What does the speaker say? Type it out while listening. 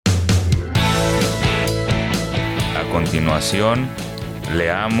continuación,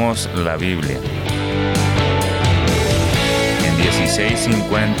 leamos la Biblia. En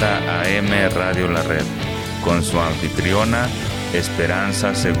 1650 AM Radio La Red, con su anfitriona,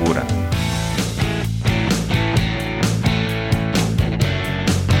 Esperanza Segura.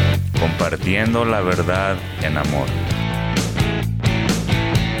 Compartiendo la verdad en amor.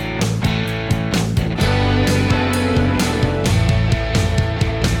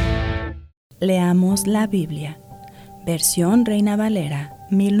 Leamos la Biblia. Versión Reina Valera,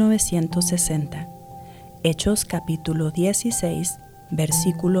 1960. Hechos capítulo 16,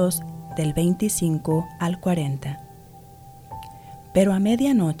 versículos del 25 al 40. Pero a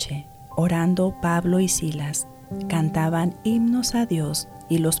medianoche, orando Pablo y Silas, cantaban himnos a Dios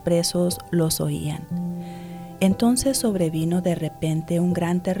y los presos los oían. Entonces sobrevino de repente un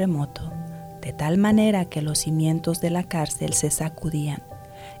gran terremoto, de tal manera que los cimientos de la cárcel se sacudían,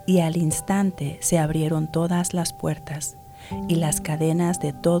 y al instante se abrieron todas las puertas, y las cadenas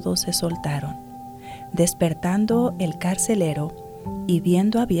de todos se soltaron. Despertando el carcelero, y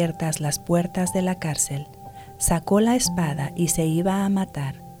viendo abiertas las puertas de la cárcel, sacó la espada y se iba a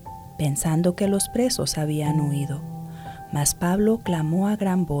matar, pensando que los presos habían huido. Mas Pablo clamó a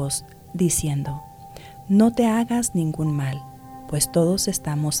gran voz, diciendo: «No te hagas ningún mal, pues todos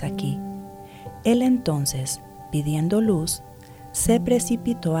estamos aquí». Él entonces, pidiendo luz, se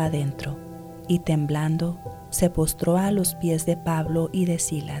precipitó adentro, y temblando, se postró a los pies de Pablo y de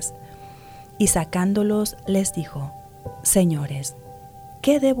Silas, y sacándolos les dijo: «Señores,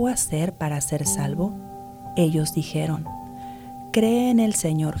 ¿qué debo hacer para ser salvo?». Ellos dijeron: «Cree en el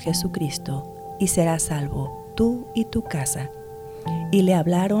Señor Jesucristo, y serás salvo tú y tu casa». Y le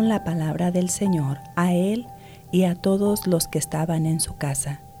hablaron la palabra del Señor a él y a todos los que estaban en su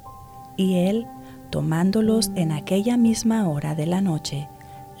casa. Y él, tomándolos en aquella misma hora de la noche,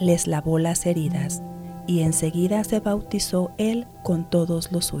 les lavó las heridas, y enseguida se bautizó él con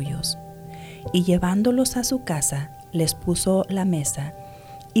todos los suyos. Y llevándolos a su casa, les puso la mesa,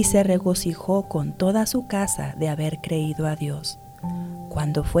 y se regocijó con toda su casa de haber creído a Dios.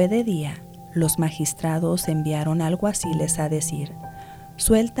 Cuando fue de día, los magistrados enviaron alguaciles a decir: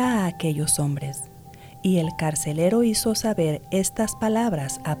 «Suelta a aquellos hombres». Y el carcelero hizo saber estas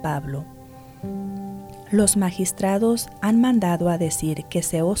palabras a Pablo: «Los magistrados han mandado a decir que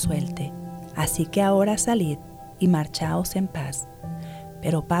se os suelte, así que ahora salid y marchaos en paz».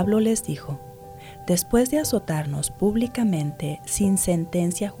 Pero Pablo les dijo: «Después de azotarnos públicamente sin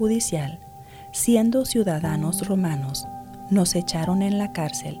sentencia judicial, siendo ciudadanos romanos, nos echaron en la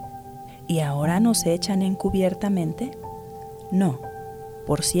cárcel, ¿y ahora nos echan encubiertamente? No,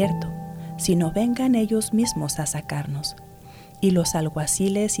 por cierto, sino vengan ellos mismos a sacarnos». Y los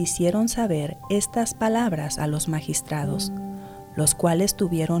alguaciles hicieron saber estas palabras a los magistrados, los cuales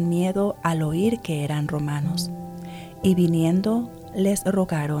tuvieron miedo al oír que eran romanos. Y viniendo, les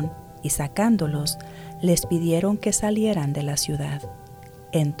rogaron, y sacándolos, les pidieron que salieran de la ciudad.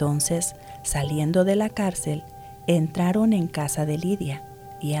 Entonces, saliendo de la cárcel, entraron en casa de Lidia,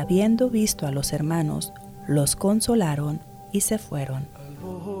 y habiendo visto a los hermanos, los consolaron y se fueron. Al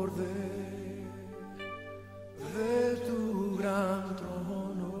borde de tu gran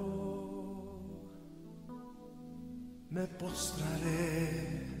trono me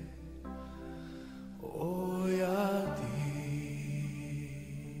postraré hoy a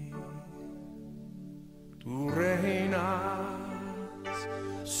ti. Tú reinas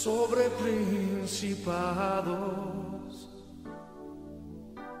sobre principados,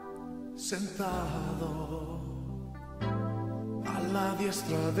 sentado a la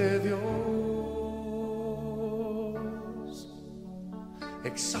diestra de Dios.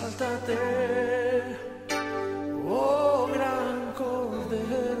 Exáltate, oh gran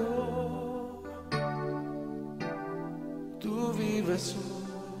Cordero, tú vives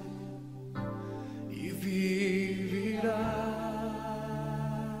hoy y vivirás.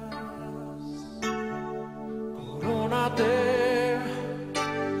 Corónate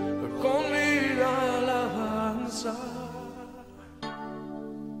con mi alabanza,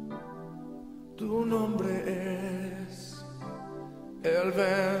 tu nombre es el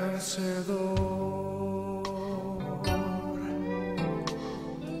vencedor.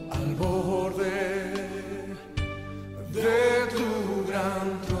 Al borde de tu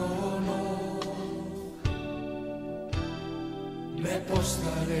gran trono me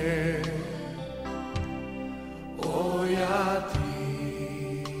postraré hoy a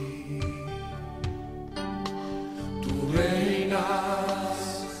ti. Tú reinas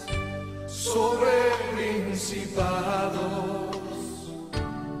sobre principados,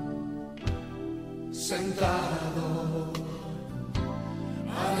 sentado a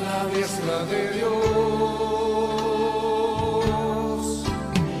la diestra de Dios.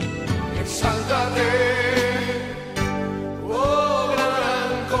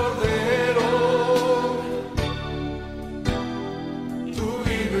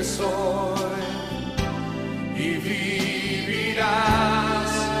 vives hoy y vivirás.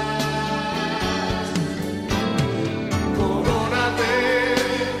 Corónate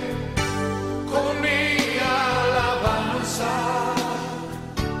con mi alabanza.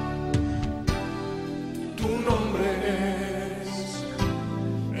 Tu nombre es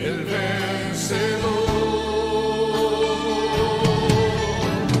el vencedor.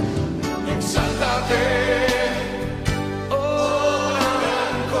 Exáltate, oh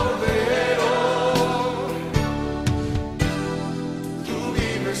gran Cordero, tú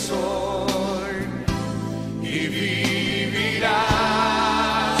vives hoy y vivirás.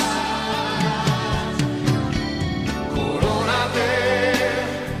 Corónate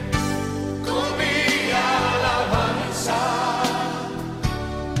con mi alabanza.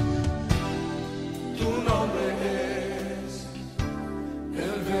 Tu nombre es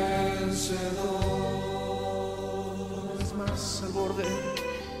el vencedor. Es más, al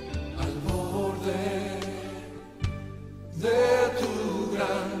borde de tu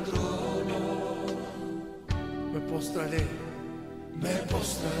gran trono me postraré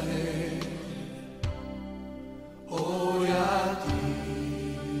hoy a ti.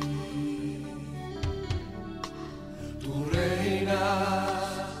 Tú reinas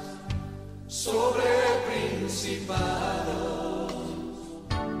sobre principados,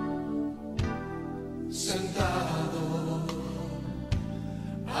 sentado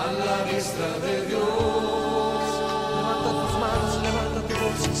a la diestra de Dios. Levanta tus manos, levanta tu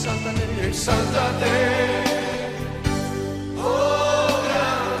voz, exáltate, exáltate, oh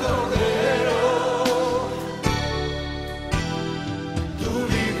gran Cordero, tú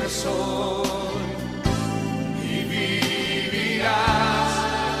vives hoy y vivirás.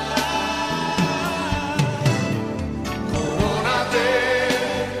 Corónate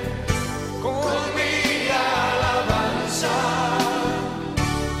con mi alabanza.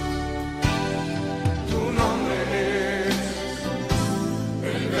 Tu nombre es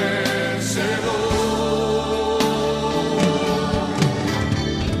el vencedor.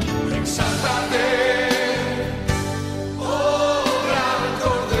 Exáltate, oh gran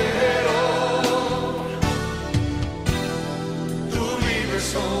Cordero, tú vives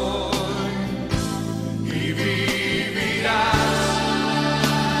hoy y vivirás.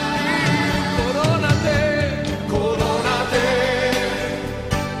 Corónate con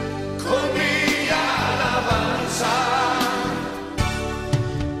mi alabanza.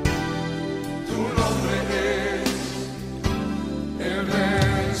 Tu nombre es el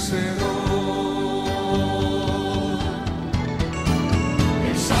vencedor.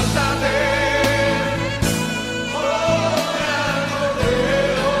 Exáltate, oh gran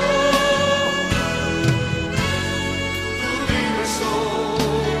Cordero, tú vives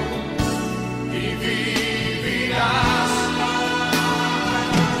hoy y vivirás.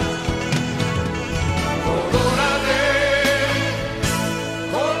 Corónate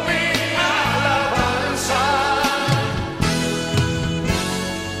con mi alabanza.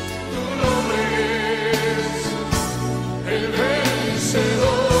 Tu nombre es el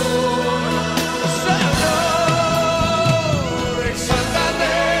vencedor. Señor,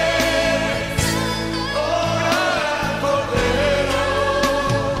 exáltate, oh gran Cordero,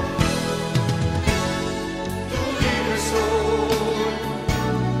 tú vives hoy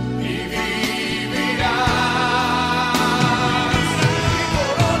y vivirás.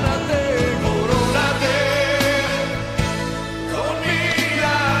 Corónate con mi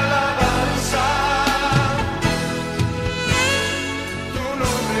alabanza. Tu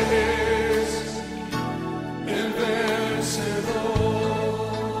nombre es el vencedor.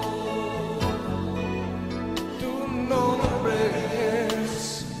 Tu nombre es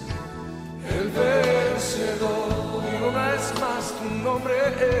el vencedor. Y una vez más, tu nombre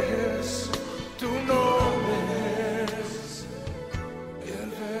es el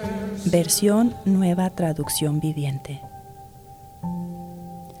vencedor. Versión Nueva Traducción Viviente.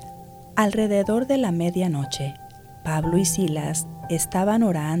 Alrededor de la medianoche, Pablo y Silas estaban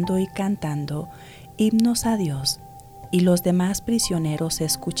orando y cantando himnos a Dios, y los demás prisioneros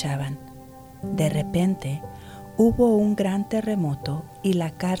escuchaban. De repente, hubo un gran terremoto y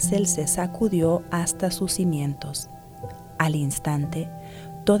la cárcel se sacudió hasta sus cimientos. Al instante,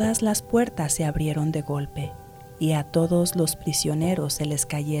 todas las puertas se abrieron de golpe, y a todos los prisioneros se les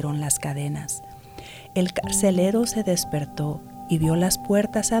cayeron las cadenas. El carcelero se despertó y vio las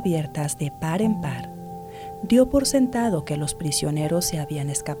puertas abiertas de par en par. Dio por sentado que los prisioneros se habían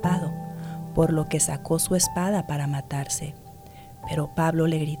escapado, por lo que sacó su espada para matarse. Pero Pablo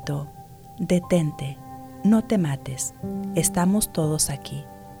le gritó: «Detente, no te mates, estamos todos aquí».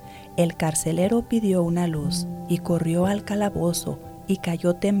 El carcelero pidió una luz y corrió al calabozo y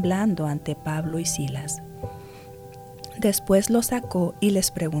cayó temblando ante Pablo y Silas. Después los sacó y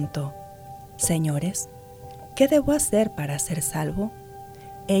les preguntó: Señores, ¿qué debo hacer para ser salvo?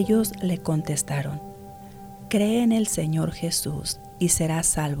 Ellos le contestaron: Cree en el Señor Jesús y serás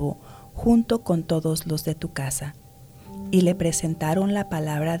salvo junto con todos los de tu casa. Y le presentaron la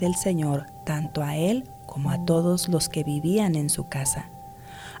palabra del Señor tanto a él como a todos los que vivían en su casa.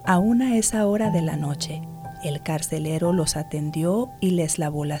 Aún a esa hora de la noche, el carcelero los atendió y les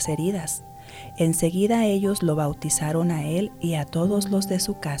lavó las heridas. Enseguida ellos lo bautizaron a él y a todos los de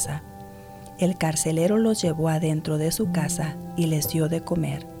su casa. El carcelero los llevó adentro de su casa y les dio de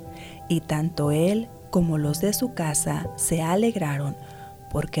comer. Y tanto él como los de su casa se alegraron,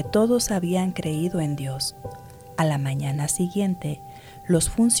 porque todos habían creído en Dios. A la mañana siguiente, los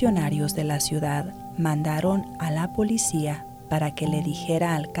funcionarios de la ciudad mandaron a la policía para que le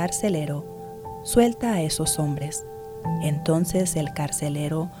dijera al carcelero: suelta a esos hombres. Entonces el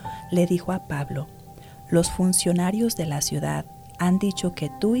carcelero le dijo a Pablo: los funcionarios de la ciudad han dicho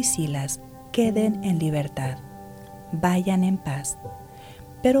que tú y Silas queden en libertad. Vayan en paz.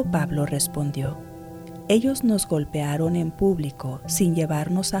 Pero Pablo respondió: ellos nos golpearon en público sin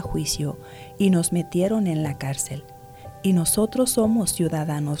llevarnos a juicio y nos metieron en la cárcel, y nosotros somos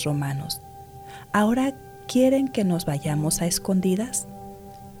ciudadanos romanos. ¿Ahora quieren que nos vayamos a escondidas?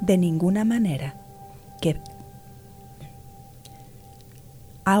 De ninguna manera.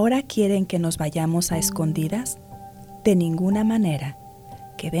 ¿Ahora quieren que nos vayamos a escondidas? De ninguna manera.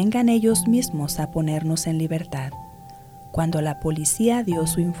 Que vengan ellos mismos a ponernos en libertad. Cuando la policía dio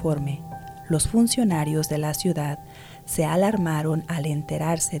su informe, los funcionarios de la ciudad se alarmaron al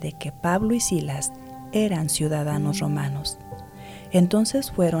enterarse de que Pablo y Silas eran ciudadanos romanos.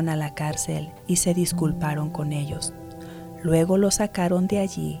 Entonces fueron a la cárcel y se disculparon con ellos. Luego los sacaron de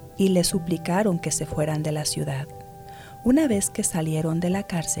allí y les suplicaron que se fueran de la ciudad. Una vez que salieron de la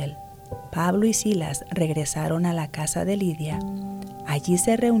cárcel, Pablo y Silas regresaron a la casa de Lidia. Allí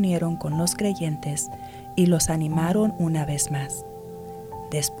se reunieron con los creyentes y los animaron una vez más.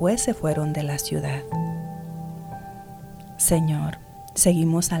 Después se fueron de la ciudad. Señor,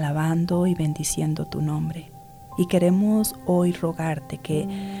 seguimos alabando y bendiciendo tu nombre, y queremos hoy rogarte que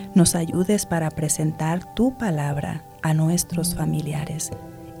nos ayudes para presentar tu palabra a nuestros familiares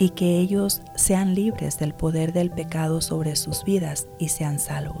y que ellos sean libres del poder del pecado sobre sus vidas y sean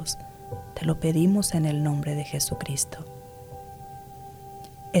salvos. Te lo pedimos en el nombre de Jesucristo.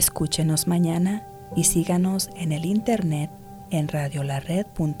 Escúchenos mañana y síganos en el internet en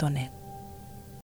radiolared.net.